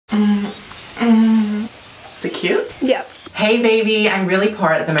cute? Yep. Hey baby, I'm really poor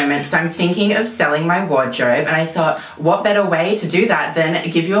at the moment, so I'm thinking of selling my wardrobe, and I thought, what better way to do that than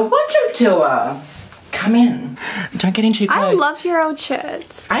give you a wardrobe tour? Come in. Don't get in too close. I love your old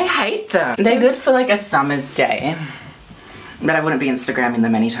shirts. I hate them. They're good for like a summer's day, but I wouldn't be Instagramming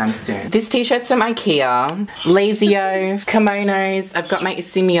them anytime soon. This t-shirt's from Ikea. Lazio, kimonos. I've got my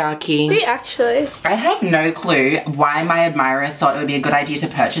Isimiaki. Do you actually? I have no clue why my admirer thought it would be a good idea to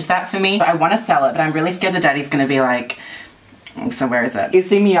purchase that for me. I want to sell it, but I'm really scared the daddy's gonna be like, so where is it?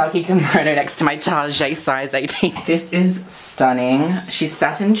 Isimiaki kimono next to my Target size 18. This is stunning. She's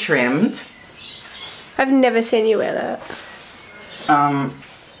satin trimmed. I've never seen you wear that.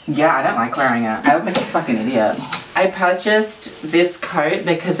 Yeah, I don't like wearing it. I look like a fucking idiot. I purchased this coat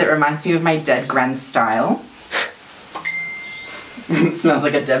because it reminds me of my dead grand's style. It smells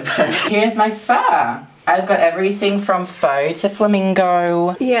like a dead person. Here's my fur. I've got everything from faux to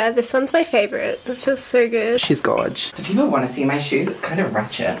flamingo. Yeah, this one's my favourite. It feels so good. She's gorge. Do people want to see my shoes? It's kind of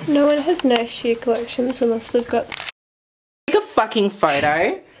ratchet. No one has nice shoe collections unless they've got... Take a fucking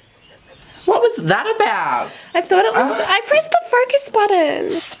photo. What was that about? I thought it was... I pressed the focus button.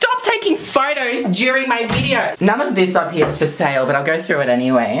 Stop taking photos during my video. None of this up here is for sale, but I'll go through it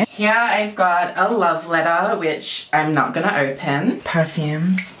anyway. Here I've got a love letter, which I'm not gonna open.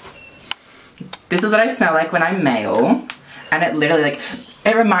 Perfumes. This is what I smell like when I'm male. And it literally like,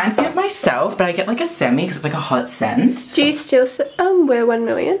 it reminds me of myself, but I get like a semi because it's like a hot scent. Do you still wear 1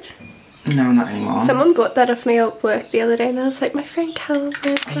 million? No, not anymore. Someone bought that off me at work the other day and I was like, my friend Callum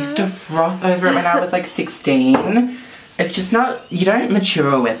wears that. I used to froth over it when I was like 16. It's just not, you don't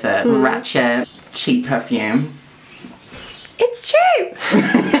mature with it. Ratchet, cheap perfume. It's cheap!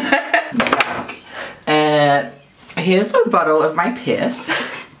 Here's a bottle of my piss.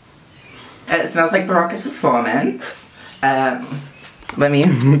 It smells like Barocca Performance. Let me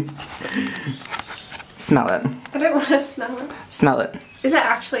smell it. I don't want to smell it. Smell it. Is that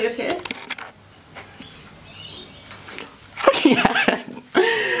actually a piss? Yeah.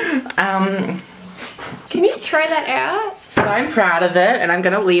 Can you throw that out? So I'm proud of it and I'm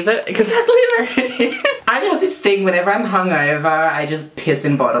gonna leave it exactly where it is. I have this thing whenever I'm hungover, I just piss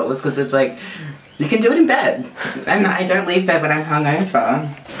in bottles because it's like, you can do it in bed. And I don't leave bed when I'm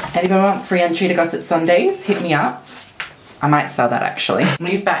hungover. Anyone want free entry to Gossip Sundays? Hit me up. I might sell that actually.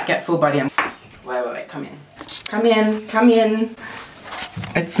 Move back, get full body. Wait, come in. Come in, come in.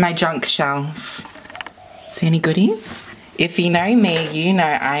 It's my junk shelf. See any goodies? If you know me, you know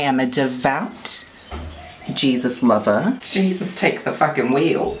I am a devout Jesus lover. Jesus, take the fucking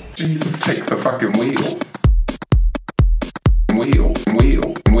wheel. Jesus, take the fucking wheel. Wheel.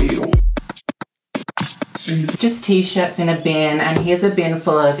 Jesus. Just t-shirts in a bin, and here's a bin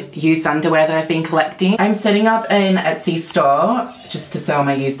full of used underwear that I've been collecting. I'm setting up an Etsy store just to sell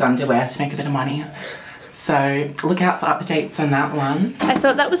my used underwear to make a bit of money. So look out for updates on that one. I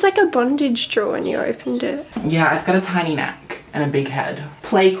thought that was like a bondage drawer when you opened it. Yeah, I've got a tiny neck and a big head.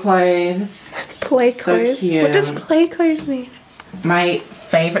 Play clothes. Play clothes? So cute. What does play clothes mean? My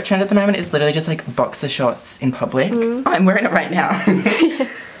favourite trend at the moment is literally just like boxer shorts in public. I'm wearing it right now.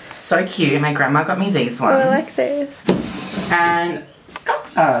 So cute. My grandma got me these ones. Oh, I like those. And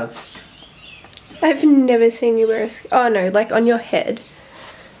scarves. I've never seen you wear a scarf. Oh no, like on your head.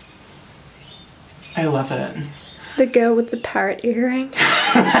 I love it. The girl with the parrot earring.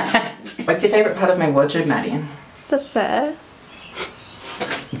 What's your favourite part of my wardrobe, Maddie? The fur.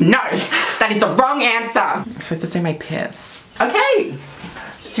 No! That is the wrong answer! I'm supposed to say my piss. Okay!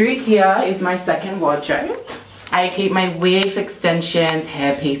 Through here is my second wardrobe. I keep my wigs, extensions,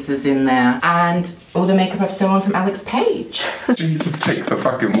 hair pieces in there, and all the makeup I've stolen from Alex Page. Jesus, take the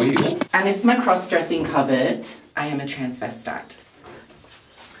fucking wheel. And this is my cross-dressing cupboard. I am a transvestite.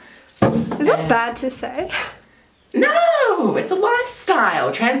 Is that bad to say? No! It's a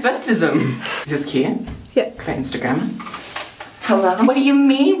lifestyle. Transvestism. Is this cute? Yeah. Can I Instagram it? Hello? What do you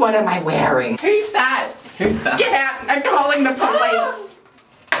mean, what am I wearing? Who's that? Who's that? Get out! I'm calling the police!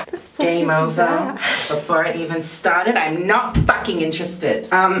 The fuck Game is over. that? Before it even started, I'm not fucking interested.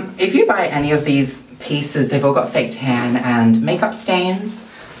 If you buy any of these pieces, they've all got fake tan and makeup stains.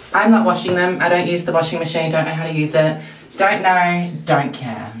 I'm not washing them. I don't use the washing machine, don't know how to use it. Don't know, don't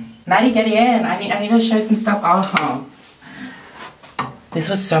care. Maddie, get in. I need to show some stuff off. This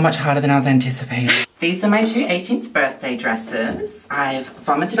was so much harder than I was anticipating. These are my two 18th birthday dresses. I've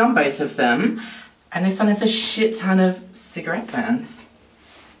vomited on both of them. And this one has a shit ton of cigarette burns.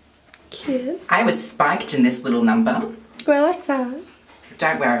 Cute. I was spiked in this little number. Oh, I like that.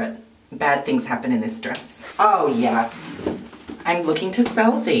 Don't wear it. Bad things happen in this dress. Oh yeah. I'm looking to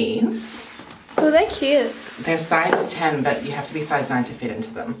sell these. Oh, they're cute. They're size 10, but you have to be size 9 to fit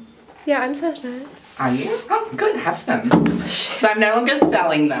into them. Yeah, I'm satisfied. Are you? Oh, good, have them. So I'm no longer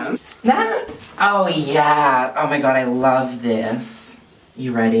selling them. That? Oh yeah. Oh my god, I love this.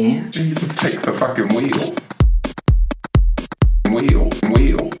 You ready? Jesus, take the fucking wheel. Wheel.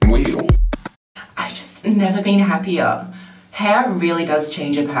 I've just never been happier. Hair really does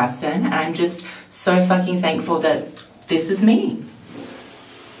change a person, and I'm just so fucking thankful that this is me.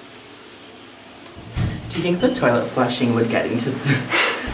 Do you think the toilet flushing would get into